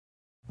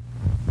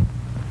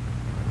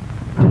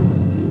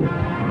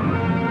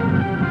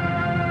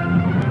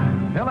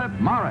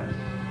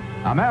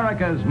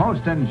America's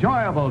most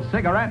enjoyable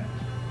cigarette,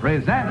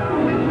 present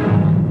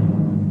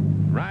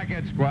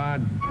Racket,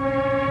 squad.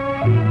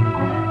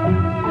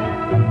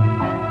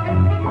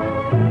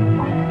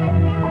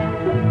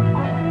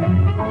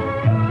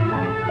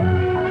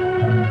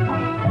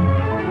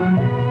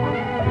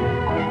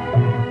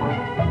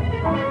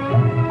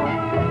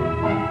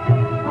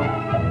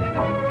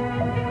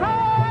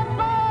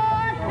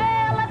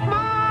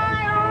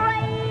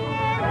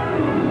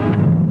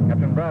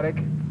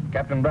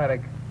 Captain Braddock,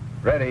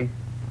 ready.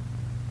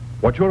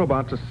 What you're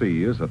about to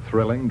see is a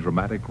thrilling,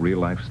 dramatic,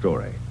 real-life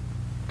story.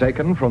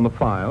 Taken from the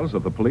files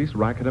of the police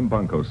racket and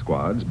bunco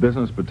squads,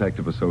 business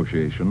protective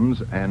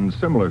associations, and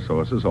similar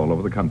sources all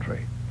over the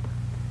country.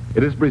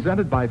 It is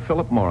presented by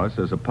Phillip Morris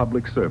as a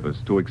public service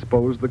to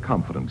expose the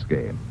confidence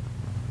game.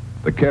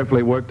 The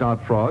carefully worked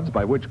out frauds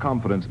by which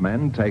confidence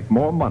men take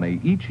more money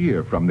each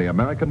year from the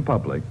American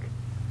public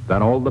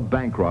than all the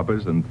bank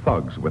robbers and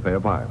thugs with their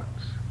violence.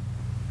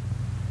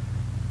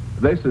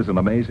 This is an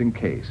amazing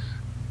case.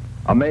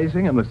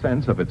 Amazing in the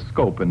sense of its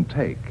scope and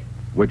take,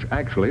 which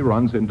actually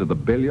runs into the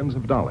billions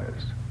of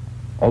dollars.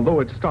 Although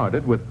it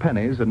started with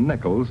pennies and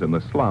nickels in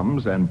the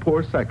slums and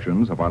poor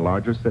sections of our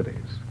larger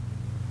cities.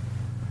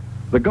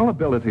 The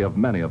gullibility of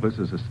many of us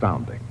is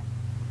astounding,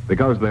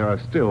 because there are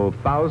still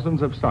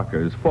thousands of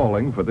suckers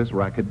falling for this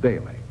racket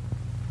daily.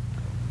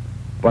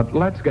 But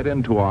let's get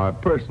into our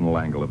personal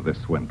angle of this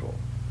swindle.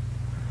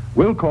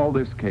 We'll call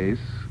this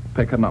case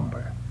Pick a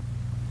Number.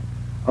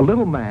 A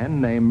little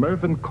man named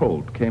Mervyn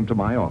Colt came to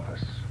my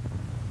office.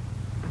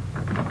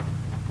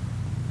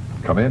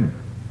 Come in.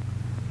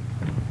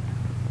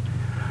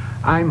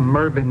 I'm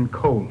Mervyn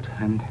Colt,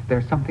 and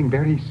there's something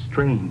very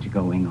strange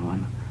going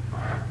on.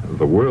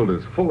 The world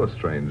is full of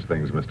strange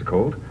things, Mr.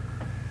 Colt.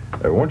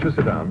 Won't you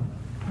sit down?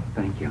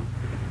 Thank you.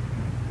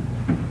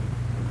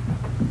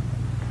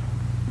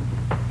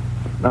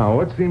 Now,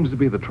 what seems to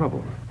be the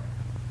trouble?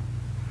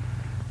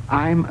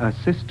 I'm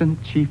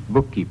assistant chief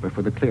bookkeeper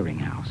for the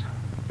clearinghouse.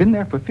 Been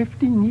there for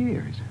 15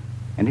 years,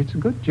 and it's a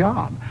good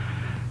job.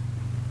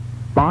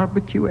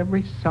 Barbecue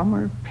every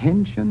summer,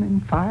 pension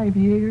in 5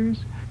 years.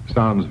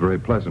 Sounds very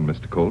pleasant,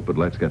 Mr. Colt, but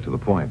let's get to the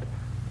point.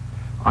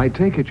 I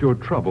take it your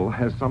trouble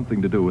has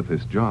something to do with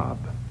this job.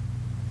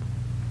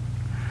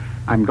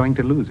 I'm going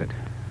to lose it.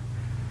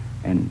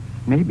 And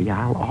maybe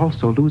I'll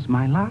also lose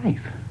my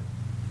life.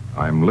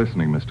 I'm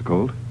listening, Mr.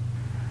 Colt.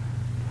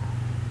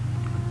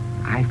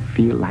 I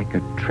feel like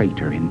a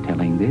traitor in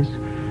telling this.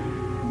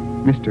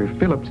 Mr.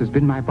 Phillips has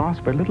been my boss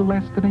for a little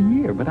less than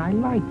a year, but I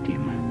liked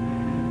him.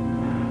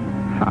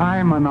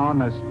 I'm an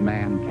honest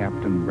man,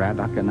 Captain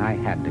Braddock, and I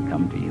had to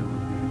come to you.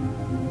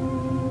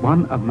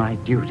 One of my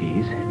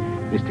duties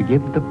is to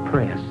give the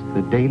press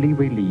the daily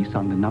release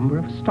on the number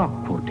of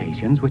stock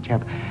quotations which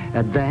have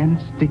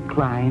advanced,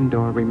 declined,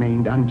 or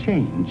remained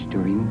unchanged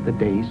during the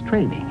day's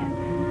trading.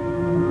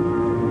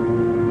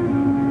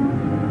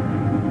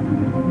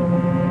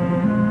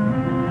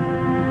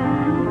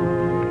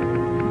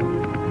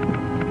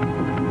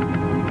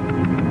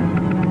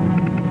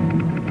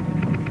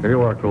 Here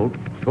you are, Colt.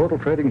 Total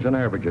tradings and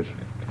averages.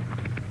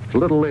 It's a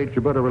little late.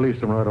 You better release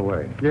them right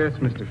away. Yes,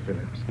 Mr.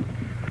 Phillips.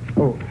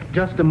 Oh,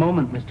 just a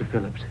moment, Mr.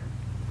 Phillips.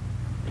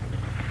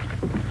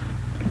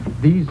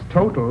 These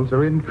totals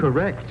are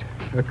incorrect,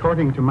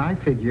 according to my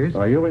figures.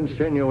 Are you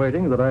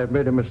insinuating that I have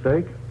made a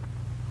mistake?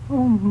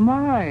 Oh,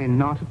 my,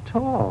 not at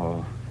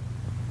all.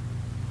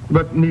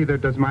 But neither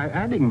does my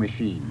adding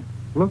machine.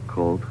 Look,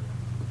 Colt,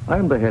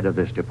 I'm the head of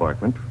this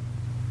department.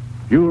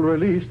 You'll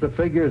release the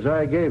figures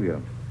I gave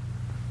you.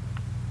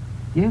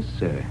 Yes,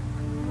 sir.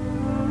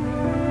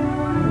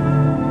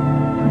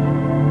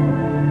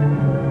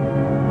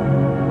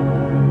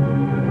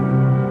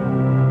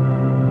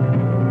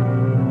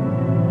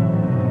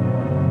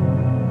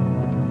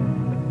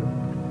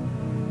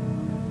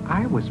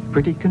 I was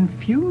pretty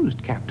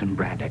confused, Captain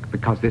Braddock,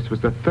 because this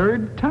was the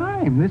third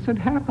time this had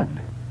happened.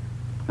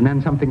 And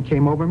then something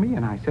came over me,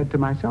 and I said to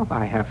myself,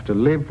 I have to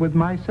live with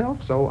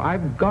myself, so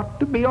I've got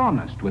to be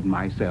honest with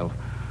myself.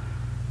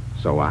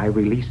 So I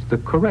released the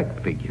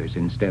correct figures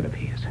instead of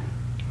his.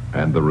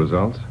 And the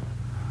results?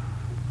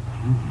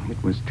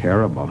 It was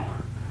terrible.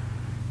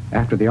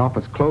 After the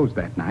office closed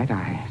that night,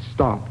 I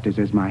stopped, as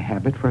is my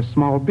habit, for a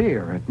small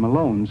beer at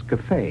Malone's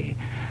Cafe.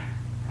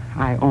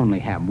 I only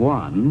have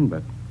one,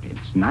 but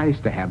it's nice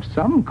to have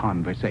some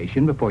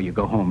conversation before you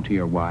go home to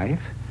your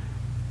wife.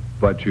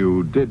 But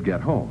you did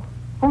get home?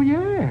 Oh,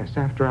 yes,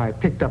 after I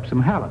picked up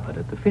some halibut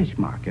at the fish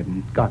market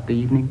and got the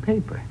evening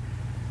paper.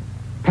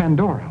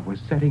 Pandora was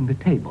setting the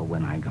table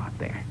when I got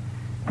there.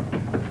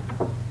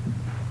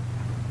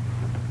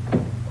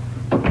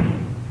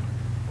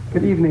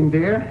 Good evening,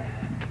 dear.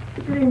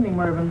 Good evening,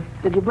 Mervyn.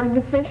 Did you bring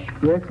the fish?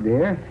 Yes,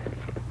 dear.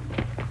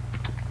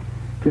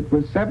 It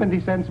was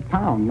 70 cents a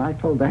pound, and I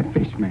told that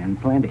fish man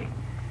plenty.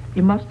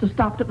 You must have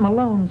stopped at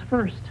Malone's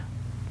first.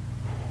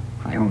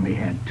 I only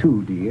had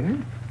 2, dear.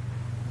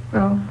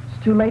 Well,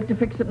 it's too late to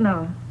fix it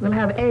now. We'll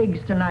have eggs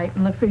tonight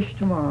and the fish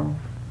tomorrow.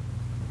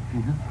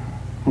 Yeah.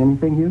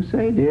 Anything you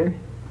say, dear.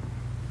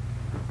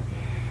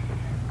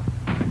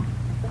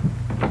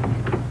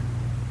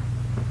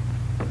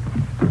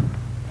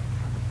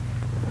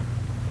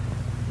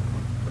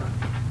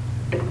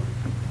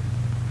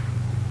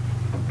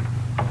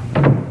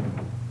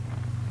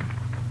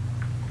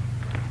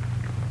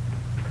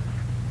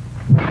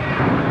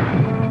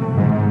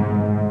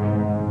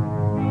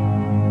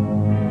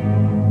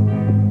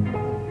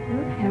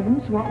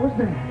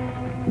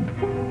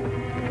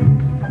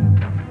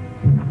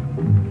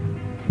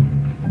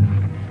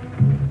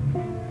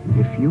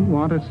 you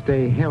want to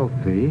stay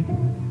healthy,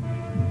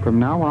 from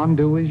now on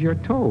do as you're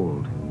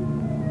told.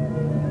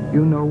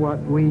 You know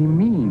what we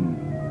mean,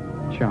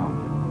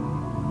 chum.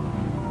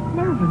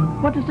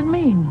 Mervyn, what does it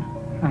mean?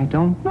 I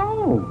don't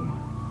know.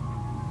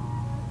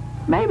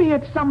 Maybe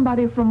it's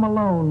somebody from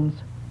Malone's.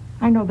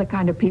 I know the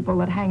kind of people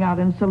that hang out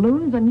in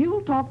saloons, and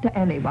you'll talk to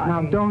anybody.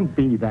 Now, don't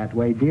be that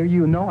way, dear.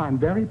 You know I'm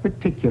very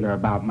particular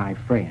about my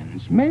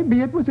friends.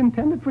 Maybe it was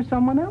intended for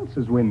someone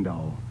else's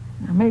window.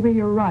 Now, maybe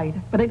you're right,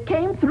 but it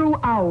came through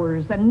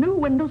ours, and new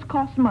windows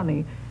cost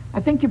money.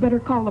 I think you better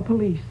call the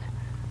police.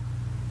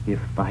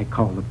 If I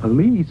call the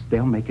police,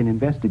 they'll make an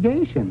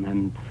investigation,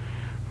 and...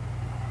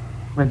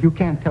 well, you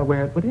can't tell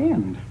where it would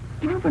end.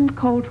 Mervyn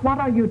Colt, what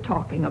are you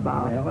talking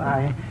about?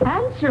 Well,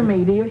 Answer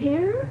me, do you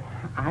hear?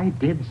 I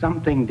did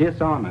something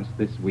dishonest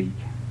this week.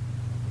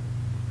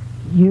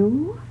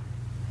 You?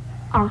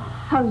 A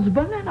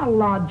husband and a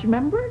lodge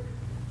member?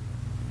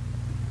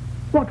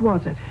 What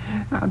was it?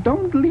 Now,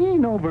 don't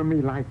lean over me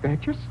like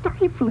that. You're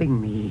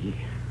stifling me.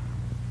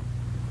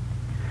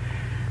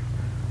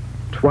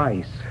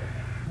 Twice,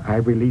 I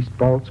released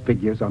false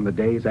figures on the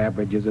day's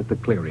averages at the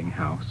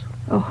clearinghouse.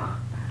 Oh,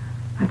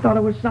 I thought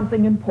it was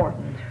something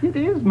important. It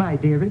is, my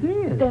dear, it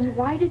is. Then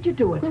why did you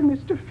do it? Well,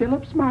 Mr.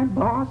 Phillips, my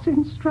boss,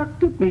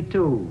 instructed me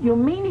to. You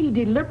mean he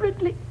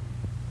deliberately...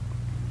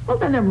 Well,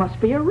 then there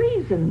must be a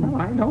reason.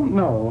 Well, I don't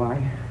know.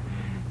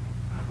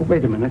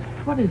 Wait a minute.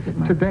 What is it,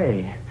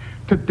 Mervyn?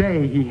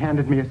 Today he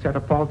handed me a set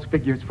of false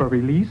figures for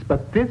release,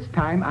 but this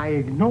time I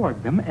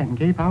ignored them and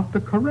gave out the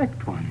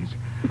correct ones.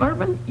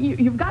 Mervyn,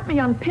 you've got me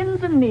on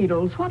pins and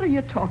needles. What are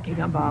you talking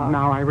about?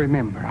 Now I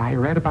remember. I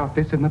read about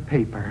this in the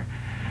paper.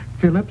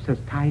 Phillips has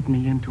tied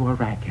me into a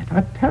racket,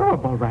 a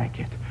terrible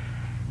racket.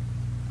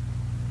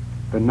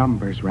 The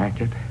numbers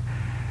racket.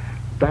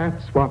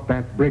 That's what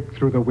that brick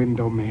through the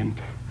window meant.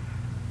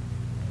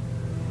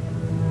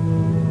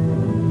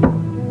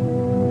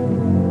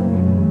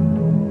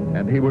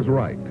 And he was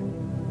right.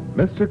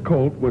 Mr.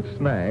 Colt was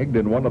snagged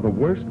in one of the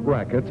worst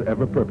rackets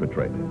ever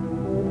perpetrated.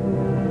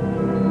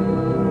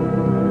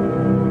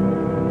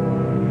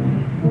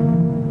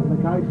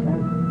 The guy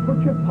says,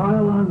 put your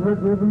pile on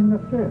Red River in the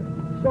Fifth.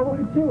 So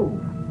I do.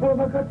 What have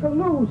I got to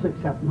lose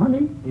except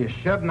money? You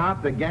should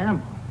not to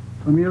gamble.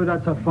 From you,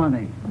 that's a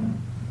funny.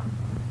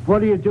 What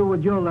do you do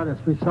with your lettuce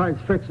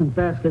besides fixing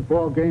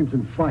basketball games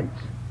and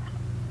fights?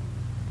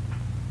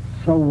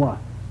 So what?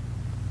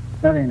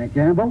 That ain't a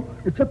gamble.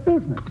 It's a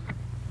business.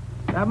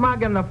 That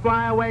mug in the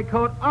flyaway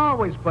coat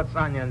always puts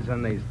onions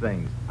in these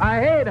things.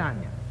 I hate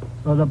onions.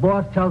 So the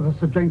boss tells us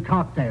to drink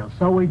cocktails,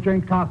 so we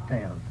drink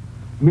cocktails.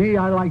 Me,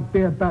 I like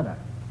beer better.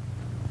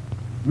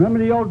 Remember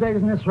the old days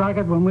in this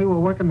racket when we were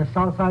working the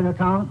south side of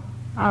town?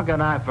 How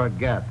can I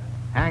forget?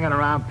 Hanging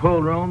around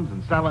pool rooms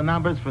and selling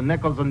numbers for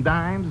nickels and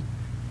dimes.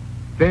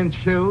 Thin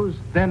shoes,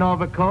 thin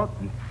overcoat,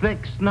 and thick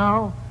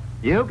snow.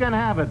 You can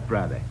have it,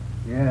 brother.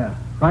 Yeah,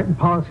 writing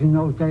policy in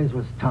those days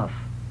was tough.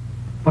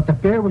 But the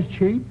beer was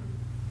cheap.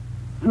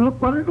 And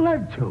look what it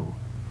led to.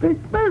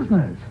 Big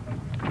business.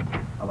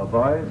 Hello,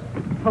 boys.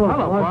 Hello,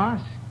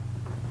 boss.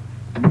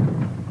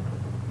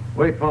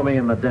 Wait for me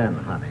in the den,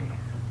 honey.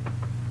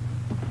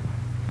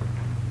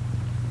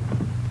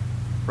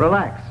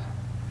 Relax.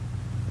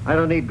 I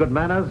don't need good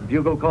manners,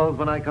 bugle calls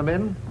when I come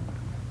in.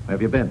 Where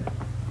have you been?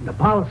 In the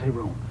policy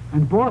room.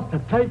 And boss, the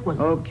tape was...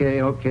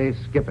 Okay,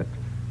 skip it.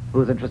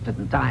 Who's interested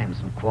in dimes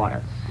and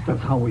quarters?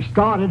 That's how we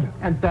started.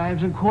 And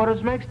dimes and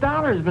quarters makes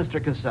dollars, Mr.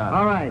 Casada.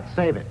 All right,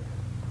 save it.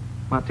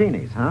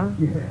 Martinis, huh?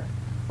 Yeah.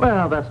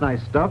 Well, that's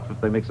nice stuff if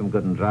they mix them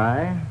good and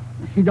dry.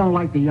 He don't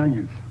like the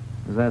onions.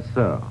 Is that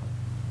so?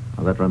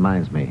 Well, that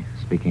reminds me,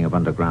 speaking of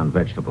underground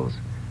vegetables.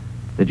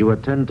 Did you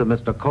attend to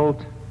Mr.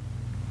 Colt?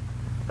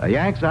 The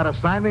Yanks ought to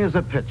sign me as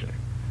a pitcher.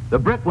 The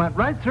brick went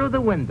right through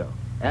the window.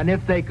 And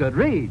if they could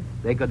read,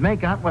 they could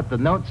make out what the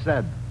note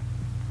said.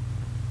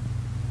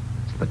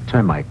 It's the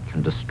termite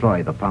can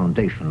destroy the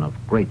foundation of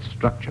great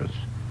structures.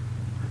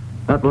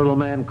 That little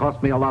man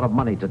cost me a lot of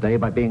money today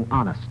by being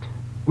honest.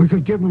 We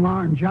could give him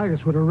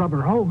laryngitis with a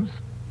rubber hose.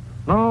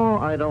 No,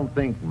 I don't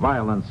think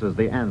violence is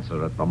the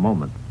answer at the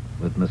moment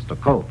with Mr.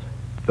 Colt.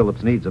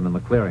 Phillips needs him in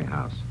the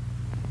clearinghouse.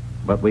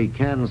 But we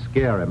can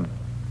scare him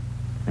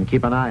and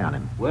keep an eye on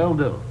him. Will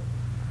do.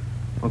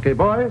 Okay,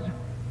 boys,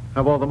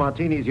 have all the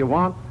martinis you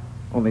want,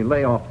 only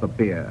lay off the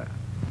beer.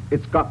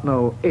 It's got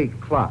no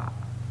éclat.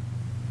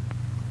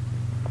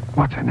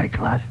 What's an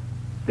éclat?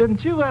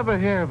 Didn't you ever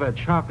hear of a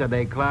chocolate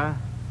éclat?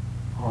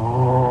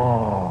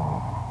 Oh.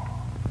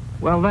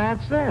 Well,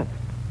 that's it.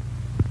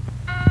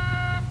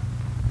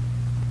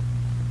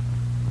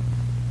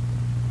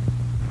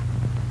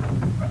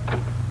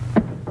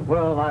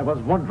 Well, I was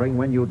wondering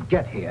when you'd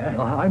get here.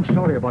 I'm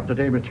sorry about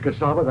today, Mr.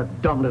 Cassava,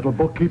 that dumb little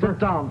bookkeeper. Sit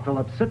down,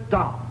 Philip, sit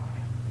down.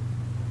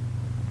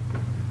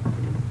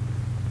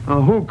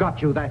 Who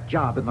got you that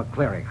job in the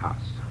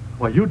clearinghouse?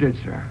 Why, you did,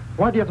 sir.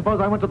 Why do you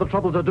suppose I went to the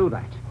trouble to do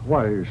that?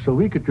 Why, so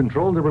we could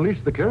control the release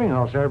of the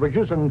clearinghouse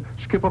averages and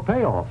skip a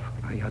payoff.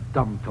 You're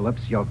dumb,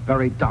 Phillips. You're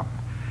very dumb.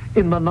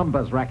 In the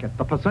numbers racket,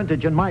 the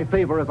percentage in my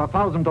favor is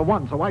 1,000 to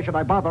 1, so why should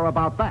I bother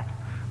about that?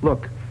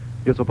 Look,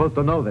 you're supposed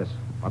to know this.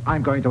 But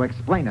I'm going to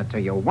explain it to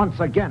you once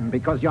again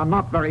because you're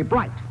not very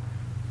bright.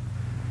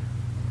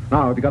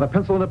 Now, have you got a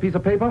pencil and a piece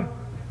of paper?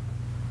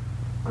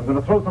 I'm going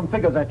to throw some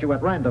figures at you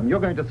at random. You're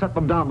going to set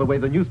them down the way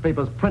the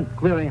newspapers print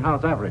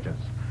clearinghouse averages.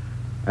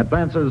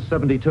 Advances,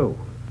 72.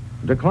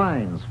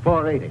 Declines,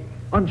 480.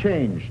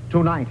 Unchanged,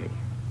 290.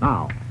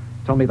 Now,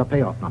 tell me the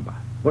payoff number.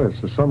 Well,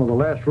 it's the sum of the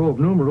last row of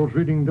numerals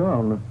reading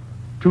down.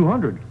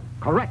 200.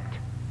 Correct.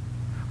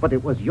 But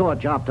it was your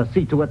job to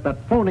see to it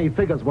that phony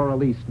figures were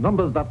released,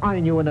 numbers that I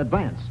knew in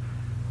advance.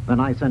 Then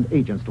I send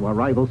agents to a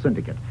rival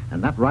syndicate,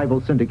 and that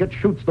rival syndicate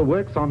shoots the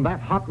works on that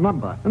hot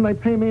number. And they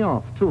pay me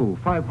off, too,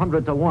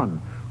 500 to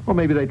 1. Or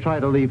maybe they try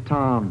to leave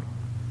town,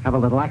 have a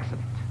little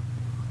accident.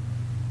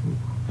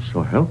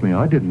 So help me,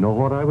 I didn't know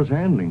what I was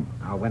handling.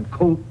 Now, when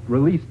Colt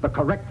released the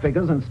correct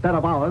figures instead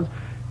of ours,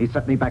 he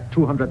sent me back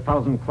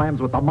 200,000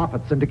 clams with the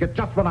Moffat Syndicate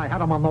just when I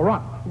had him on the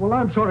run. Well,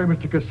 I'm sorry,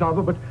 Mr.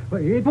 Cassava, but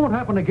it won't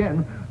happen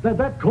again.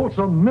 That Colt's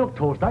a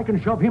milquetoast. I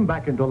can shove him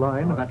back into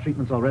line. Well, that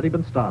treatment's already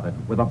been started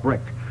with a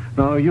brick.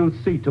 Now, you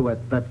see to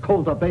it that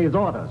Colt obeys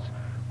orders,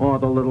 or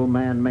the little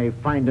man may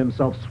find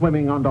himself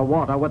swimming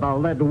underwater with a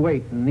lead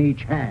weight in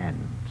each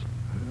hand.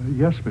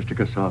 Yes, Mr.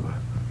 Cassava.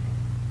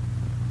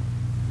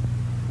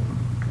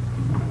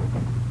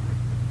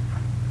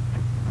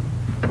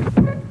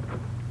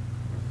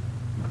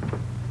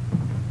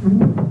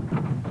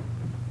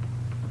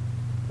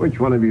 Which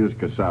one of you is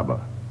Cassava?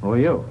 Who are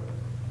you?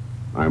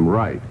 I'm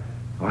right.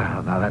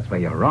 Well, now that's where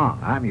you're wrong.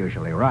 I'm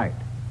usually right.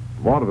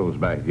 Vaudeville's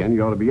back again.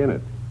 You ought to be in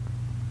it.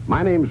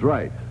 My name's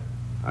Wright.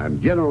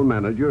 I'm general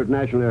manager at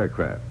National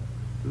Aircraft.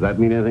 Does that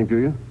mean anything to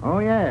you? Oh,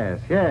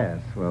 yes.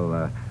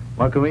 Well,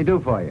 what can we do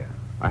for you?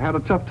 I had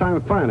a tough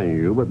time finding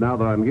you, but now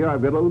that I'm here,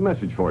 I've got a little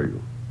message for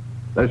you.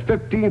 There's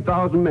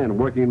 15,000 men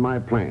working in my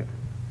plant.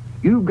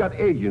 You've got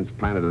agents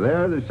planted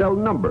there that sell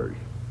numbers.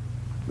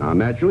 Now,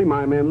 naturally,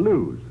 my men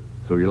lose,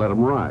 so you let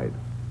them ride.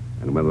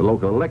 And when the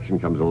local election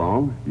comes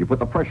along, you put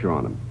the pressure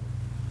on them.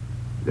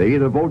 They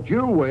either vote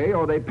your way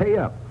or they pay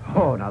up.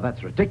 Oh, now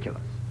that's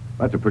ridiculous.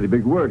 That's a pretty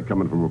big word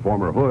coming from a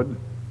former hood.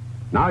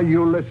 Now,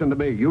 you listen to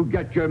me. You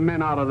get your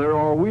men out of there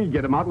or we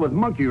get them out with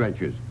monkey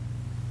wrenches.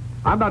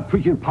 I'm not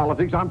preaching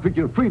politics. I'm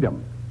preaching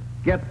freedom.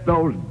 Get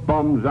those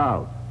bums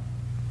out.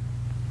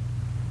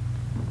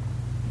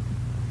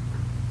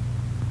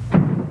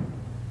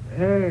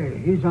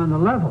 Hey, he's on the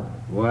level.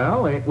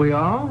 Well, ain't we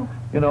all?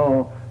 You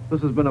know,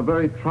 this has been a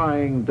very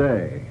trying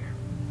day.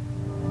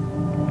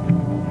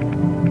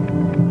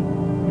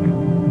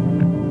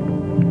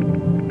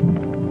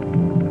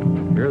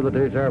 Here are the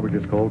day's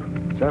averages, Colt.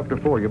 It's after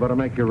 4. You better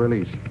make your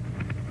release.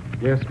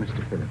 Yes,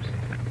 Mr. Phillips.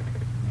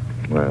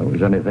 Well,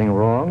 is anything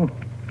wrong?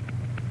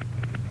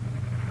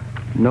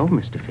 No,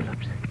 Mr.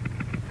 Phillips.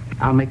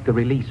 I'll make the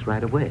release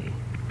right away.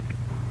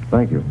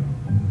 Thank you.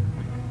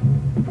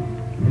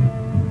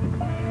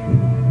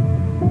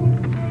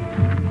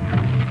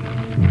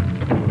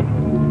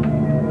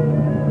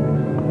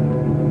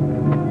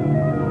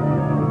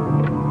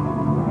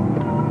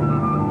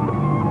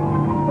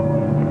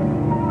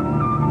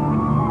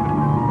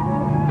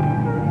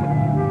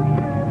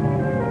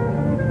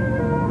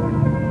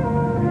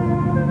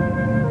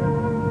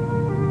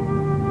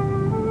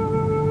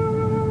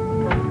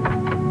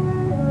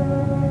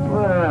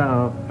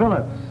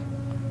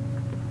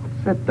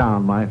 Sit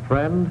down, my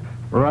friend,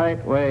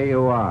 right where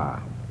you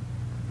are.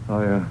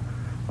 I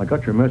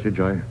got your message.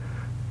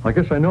 I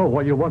guess I know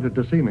why you wanted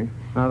to see me.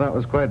 Now, that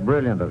was quite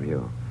brilliant of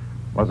you.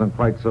 Wasn't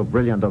quite so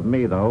brilliant of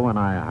me, though, when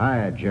I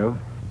hired you.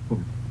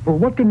 Well,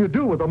 what can you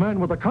do with a man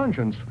with a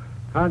conscience?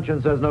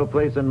 Conscience has no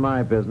place in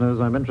my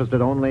business. I'm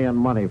interested only in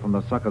money from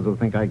the suckers who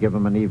think I give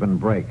them an even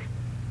break.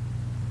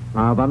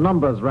 Now, the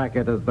numbers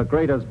racket is the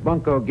greatest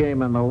bunco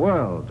game in the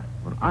world,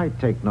 but I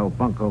take no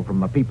bunco from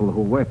the people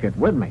who work it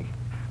with me.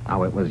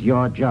 Now, it was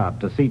your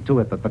job to see to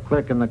it that the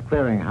clerk in the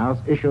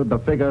clearinghouse issued the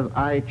figures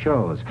I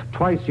chose.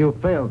 Twice you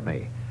failed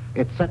me.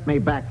 It set me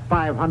back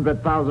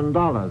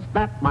 $500,000.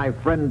 That, my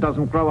friend,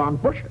 doesn't grow on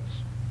bushes.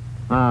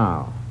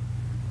 Now,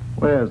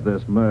 where's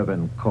this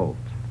Mervyn Colt?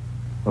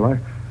 Well,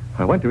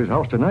 I went to his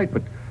house tonight,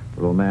 but The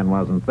little man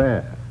wasn't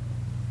there.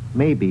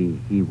 Maybe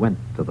he went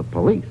to the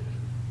police.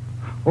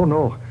 Oh,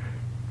 no.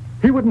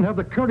 He wouldn't have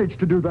the courage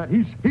to do that.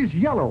 He's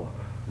yellow.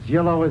 As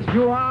yellow as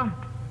you are?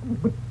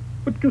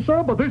 But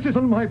Cassava, this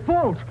isn't my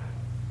fault.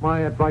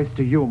 My advice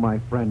to you, my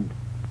friend,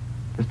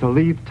 is to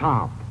leave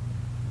town.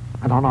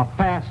 And on a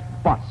fast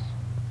bus.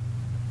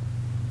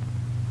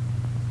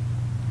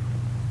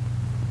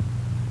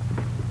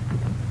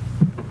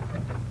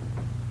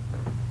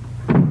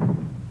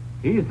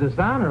 He's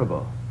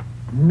dishonorable.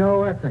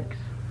 No ethics.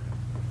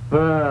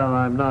 Well,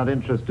 I'm not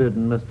interested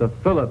in Mr.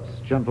 Phillips,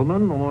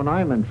 gentlemen. The one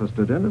I'm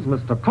interested in is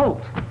Mr.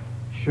 Colt.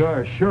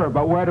 Sure,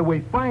 but where do we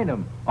find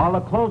him? All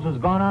the clothes has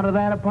gone out of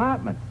that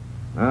apartment.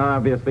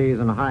 Obviously, he's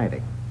in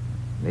hiding.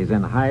 He's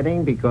in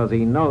hiding because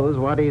he knows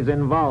what he's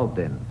involved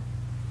in.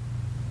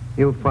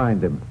 You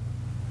find him.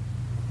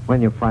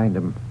 When you find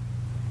him,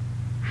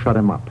 shut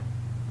him up.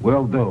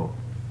 Will do.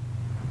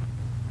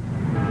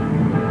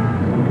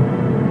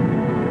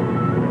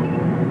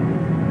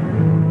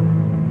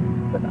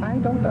 But I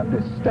don't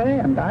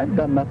understand. I've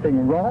done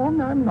nothing wrong.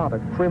 I'm not a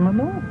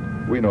criminal.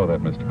 We know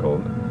that, Mr.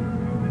 Colt.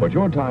 But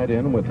you're tied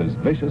in with as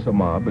vicious a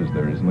mob as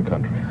there is in the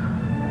country.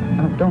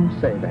 Now, don't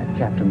say that,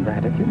 Captain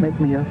Braddock. You make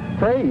me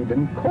afraid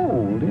and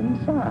cold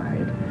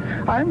inside.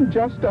 I'm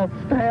just a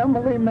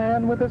family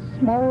man with a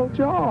small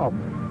job.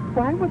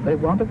 Why would they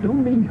want to do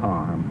me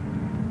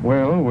harm?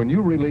 Well, when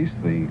you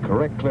released the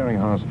correct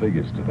clearinghouse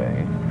figures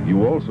today,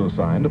 you also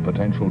signed a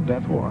potential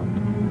death warrant.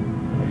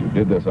 You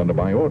did this under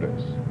my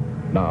orders.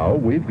 Now,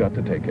 we've got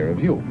to take care of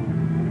you.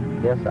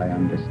 Yes, I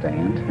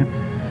understand.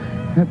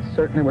 It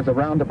certainly was a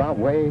roundabout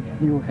way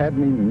you had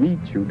me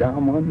meet you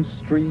down one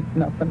street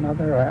and up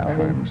another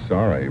alley. I'm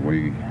sorry.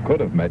 We could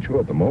have met you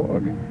at the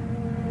morgue.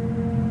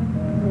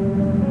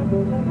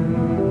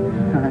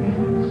 I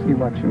see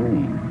what you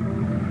mean.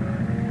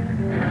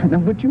 Now,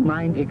 would you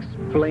mind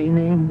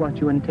explaining what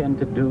you intend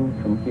to do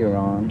from here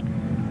on?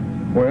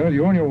 Well,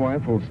 you and your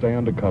wife will stay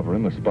undercover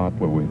in the spot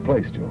where we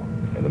placed you.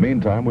 In the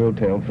meantime, we'll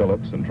tail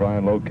Phillips and try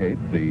and locate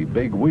the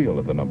big wheel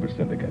of the number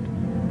syndicate.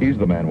 He's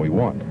the man we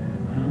want.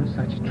 Oh,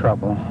 such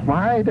trouble.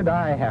 Why did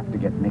I have to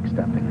get mixed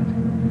up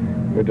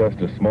in You're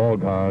just a small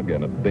cog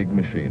in a big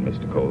machine,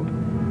 Mr. Colt.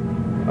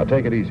 Now,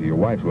 take it easy. Your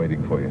wife's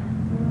waiting for you.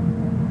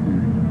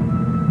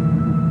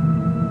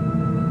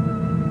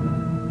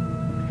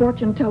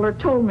 Fortune teller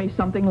told me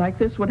something like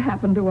this would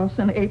happen to us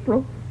in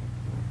April.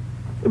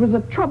 It was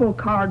a trouble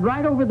card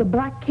right over the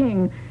Black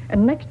King,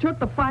 and next to it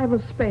the 5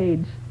 of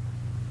spades.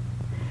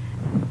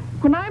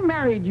 When I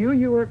married you,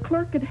 you were a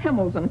clerk at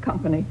Hemmels and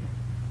Company,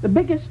 the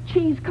biggest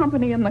cheese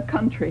company in the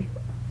country.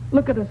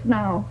 Look at us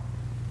now.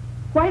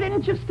 Why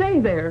didn't you stay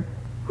there?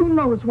 Who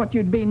knows what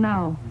you'd be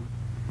now?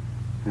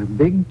 A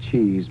big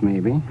cheese,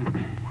 maybe.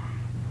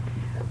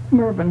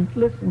 Mervyn,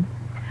 listen.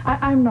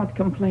 I'm not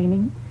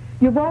complaining.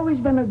 You've always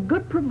been a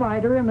good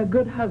provider and a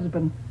good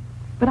husband.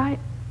 But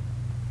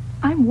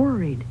I'm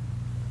worried.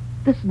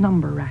 This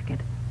number racket,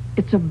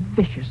 it's a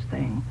vicious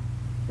thing.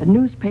 The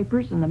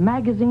newspapers and the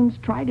magazines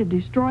try to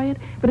destroy it,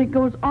 but it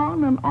goes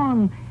on and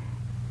on.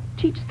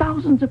 Cheats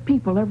thousands of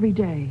people every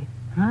day.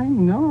 I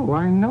know,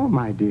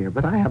 my dear,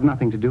 but I have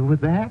nothing to do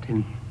with that.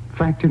 In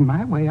fact, in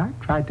my way, I've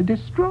tried to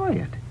destroy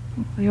it.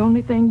 The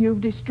only thing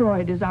you've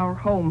destroyed is our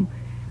home.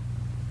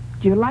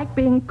 Do you like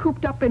being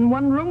cooped up in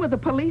one room with a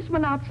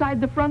policeman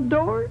outside the front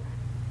door?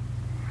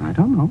 I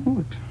don't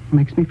know. It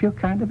makes me feel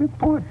kind of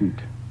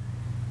important.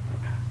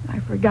 I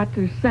forgot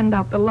to send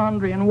out the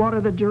laundry and water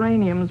the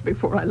geraniums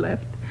before I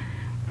left.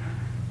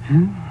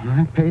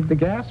 I paid the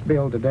gas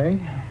bill today.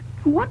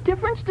 What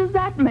difference does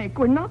that make?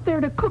 We're not there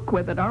to cook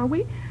with it, are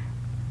we?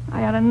 I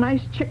had a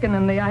nice chicken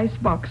in the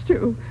icebox,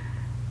 too.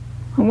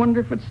 I wonder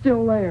if it's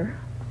still there.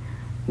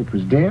 It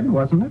was dead,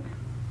 wasn't it?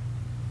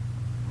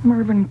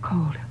 Mervyn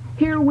Colt,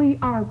 here we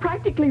are,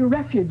 practically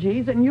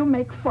refugees, and you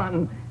make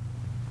fun.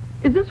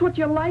 Is this what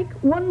you like?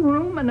 One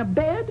room and a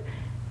bed?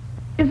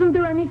 Isn't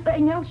there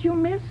anything else you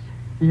miss?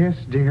 Yes,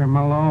 dear,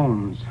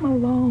 Malone's.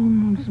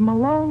 Malone's.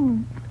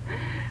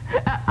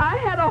 I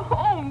had a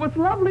home with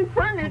lovely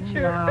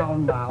furniture.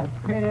 Now,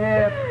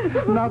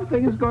 Pep,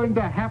 nothing's going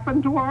to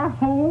happen to our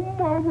home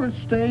while we're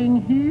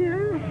staying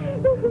here.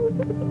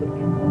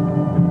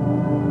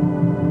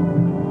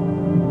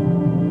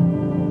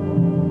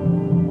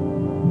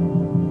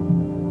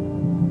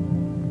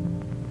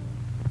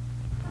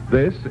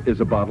 This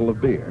is a bottle of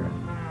beer.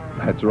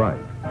 That's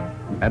right.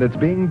 And it's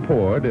being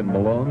poured in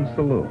Malone's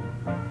Saloon,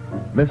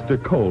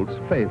 Mr. Colt's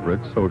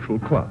favorite social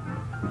club.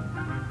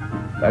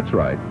 That's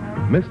right.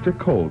 Mr.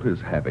 Colt is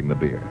having the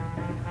beer.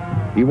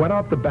 He went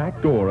out the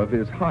back door of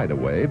his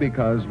hideaway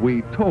because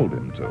we told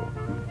him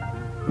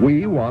to.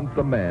 We want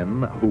the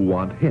men who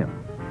want him.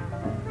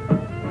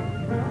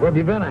 Where have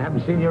you been? I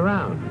haven't seen you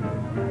around.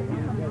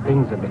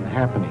 Things have been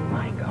happening,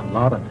 Mike. A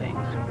lot of things.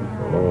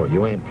 Oh,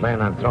 you ain't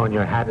planning on throwing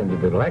your hat into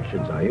the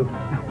elections, are you?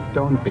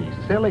 Don't be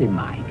silly,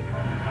 Mike.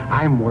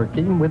 I'm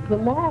working with the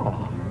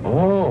law.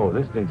 Oh,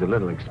 this needs a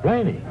little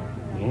explaining.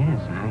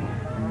 Yes,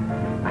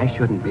 I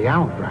shouldn't be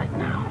out right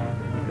now.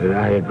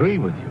 I agree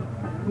with you.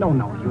 No,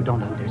 you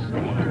don't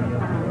understand.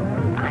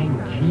 I'm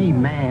key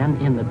man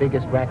in the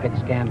biggest racket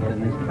scandal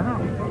in this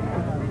town.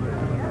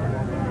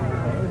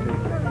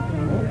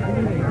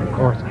 Of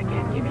course, I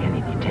can't give you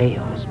any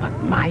details, but,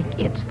 Mike,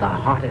 it's the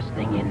hottest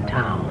thing in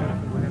town.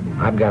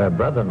 I've got a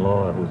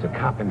brother-in-law who's a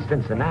cop in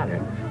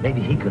Cincinnati.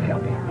 Maybe he could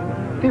help you.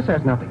 This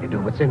has nothing to do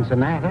with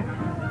Cincinnati.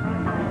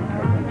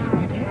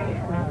 It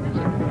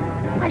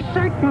has. Why,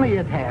 certainly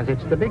it has.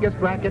 It's the biggest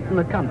racket in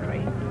the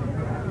country.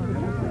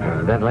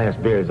 That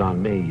last beer's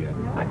on me.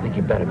 I think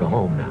you better go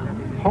home now.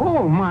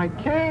 Home? I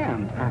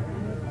can't.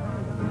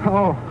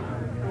 Oh,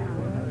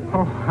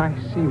 I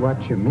see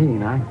what you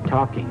mean. I'm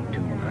talking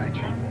too much.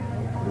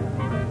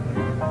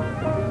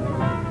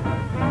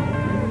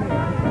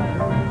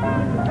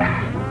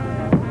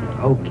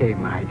 Okay,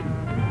 Mike.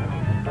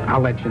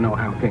 I'll let you know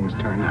how things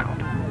turn out.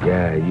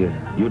 Yeah,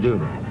 you do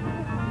that.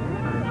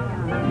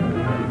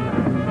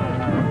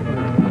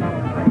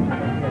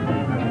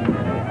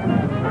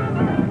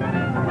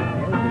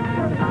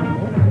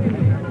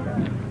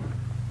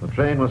 The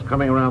train was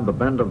coming around the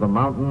bend of the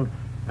mountain,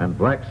 and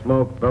black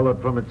smoke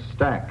bellowed from its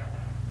stack.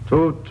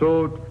 Toot,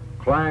 toot,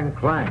 clang,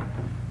 clang.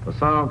 The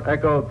sound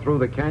echoed through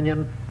the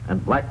canyon,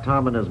 and Black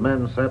Tom and his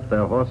men sat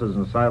their horses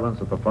in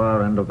silence at the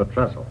far end of the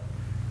trestle.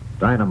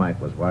 Dynamite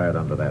was wired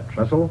under that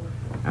trestle,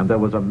 and there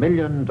was $1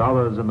 million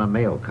in the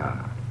mail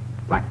car.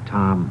 Black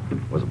Tom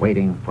was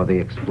waiting for the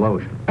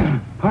explosion.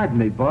 Pardon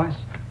me, boss.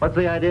 What's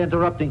the idea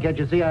interrupting? Can't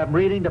you see I'm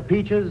reading to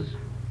Peaches?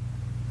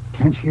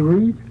 Can she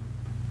read?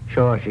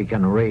 Sure, she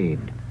can read.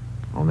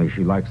 Only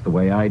she likes the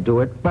way I do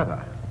it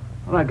better.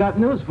 Well, I got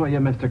news for you,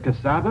 Mr.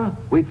 Casaba.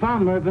 We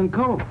found Mervyn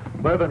Colt.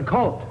 Mervyn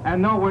Colt?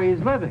 And know where he's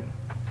living.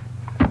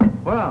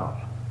 Well,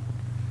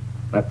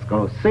 let's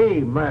go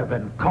see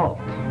Mervyn Colt.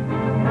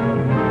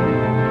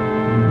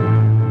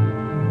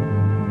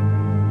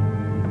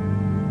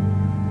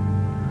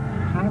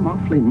 I'm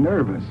awfully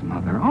nervous,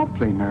 Mother.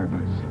 Awfully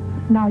nervous.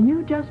 Now,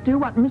 you just do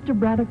what Mr.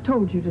 Braddock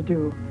told you to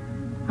do.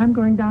 I'm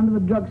going down to the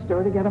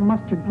drugstore to get a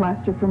mustard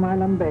plaster for my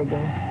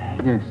lumbago.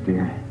 Yes,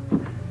 dear.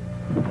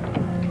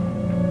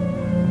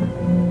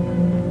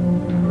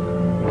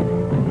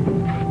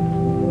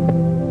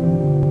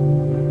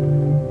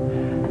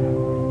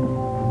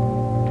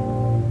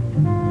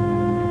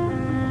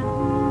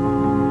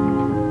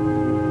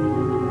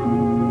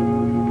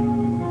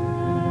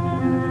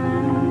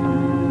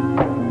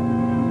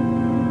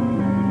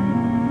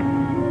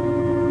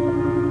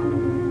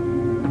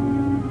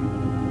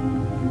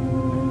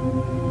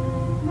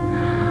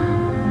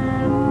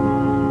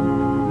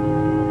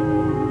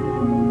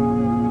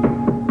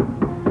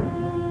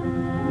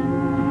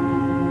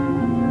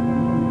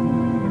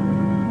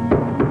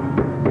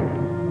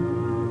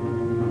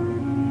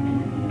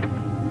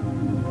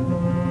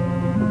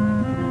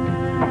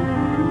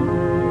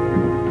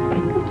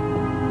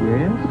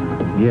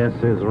 Yes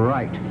is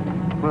right.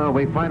 Well,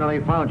 we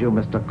finally found you,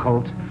 Mr.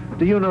 Colt.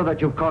 Do you know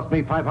that you've cost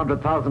me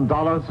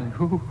 $500,000?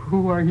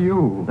 Who are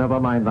you? Never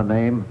mind the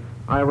name.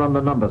 I run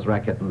the numbers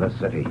racket in this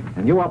city.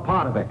 And you are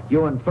part of it,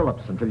 you and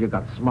Phillips, until you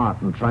got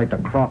smart and tried to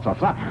cross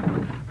us up.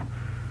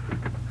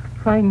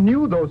 I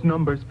knew those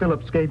numbers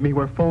Phillips gave me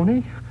were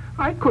phony.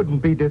 I couldn't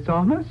be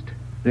dishonest.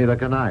 Neither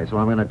can I, so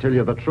I'm going to tell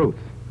you the truth.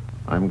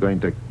 I'm going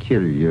to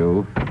kill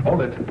you.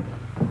 Hold it.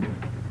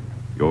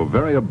 You're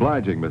very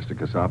obliging, Mr.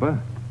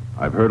 Casaba.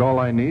 I've heard all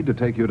I need to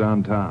take you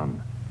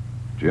downtown.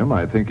 Jim,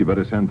 I think you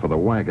better send for the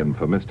wagon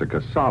for Mr.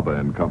 Casaba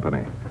and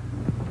company.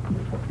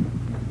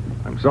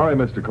 I'm sorry,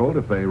 Mr. Colt,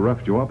 if they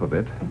roughed you up a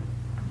bit.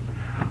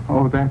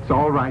 Oh, that's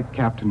all right,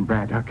 Captain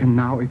Braddock. And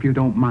now, if you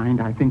don't mind,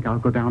 I think I'll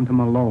go down to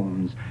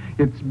Malone's.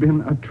 It's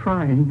been a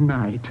trying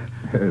night.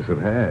 Yes, it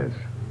has.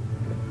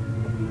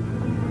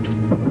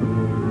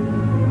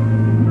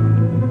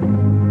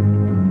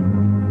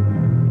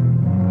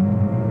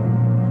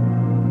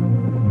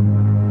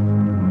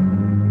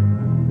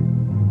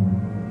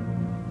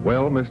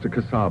 Well, Mr.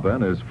 Casaba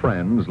and his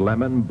friends,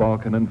 Lemon,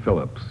 Balkan, and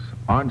Phillips,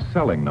 aren't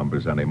selling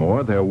numbers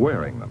anymore. They're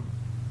wearing them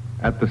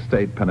at the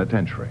state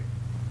penitentiary.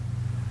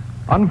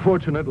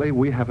 Unfortunately,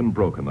 we haven't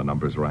broken the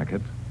numbers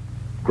racket.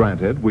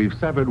 Granted, we've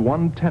severed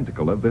one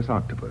tentacle of this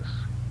octopus,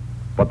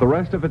 but the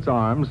rest of its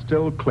arms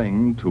still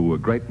cling to a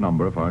great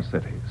number of our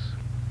cities.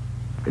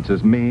 It's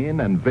as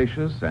mean and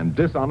vicious and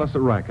dishonest a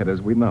racket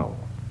as we know,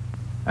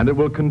 and it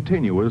will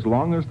continue as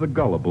long as the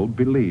gullible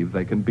believe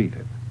they can beat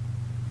it.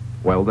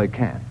 Well, they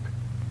can't.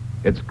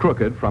 It's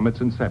crooked from its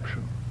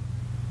inception.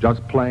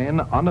 Just plain,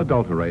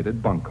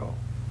 unadulterated bunco.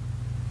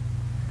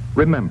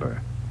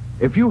 Remember,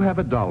 if you have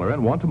 $1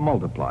 and want to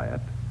multiply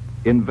it,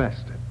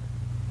 invest it.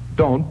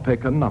 Don't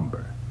pick a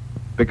number,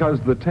 because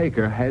the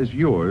taker has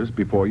yours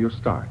before you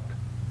start.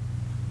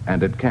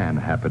 And it can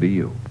happen to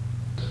you.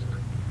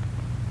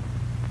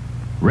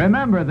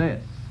 Remember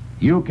this.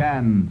 You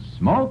can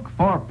smoke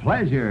for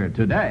pleasure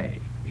today.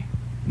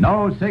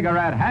 No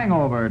cigarette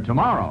hangover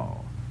tomorrow.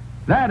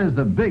 That is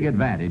the big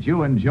advantage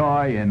you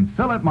enjoy in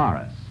Phillip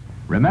Morris.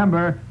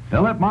 Remember,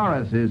 Phillip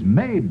Morris is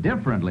made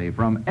differently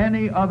from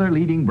any other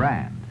leading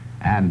brand.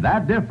 And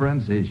that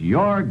difference is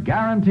your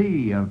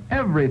guarantee of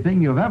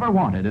everything you've ever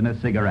wanted in a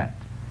cigarette.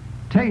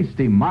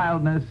 Tasty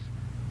mildness,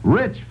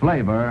 rich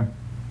flavor,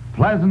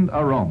 pleasant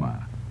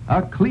aroma,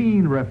 a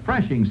clean,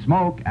 refreshing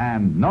smoke,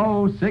 and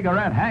no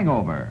cigarette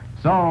hangover.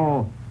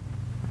 So,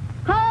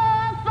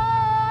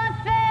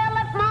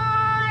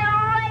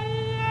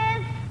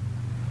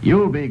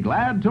 you'll be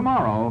glad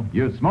tomorrow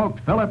you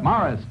smoked Phillip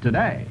Morris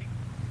today.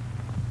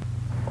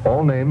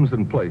 All names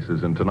and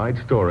places in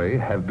tonight's story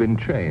have been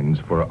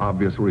changed for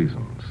obvious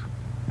reasons,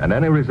 and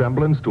any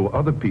resemblance to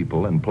other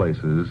people and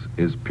places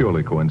is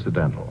purely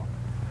coincidental.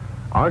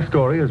 Our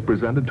story is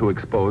presented to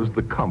expose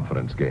the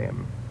confidence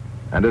game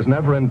and is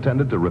never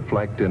intended to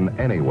reflect in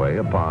any way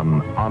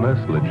upon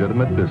honest,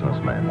 legitimate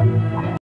businessmen.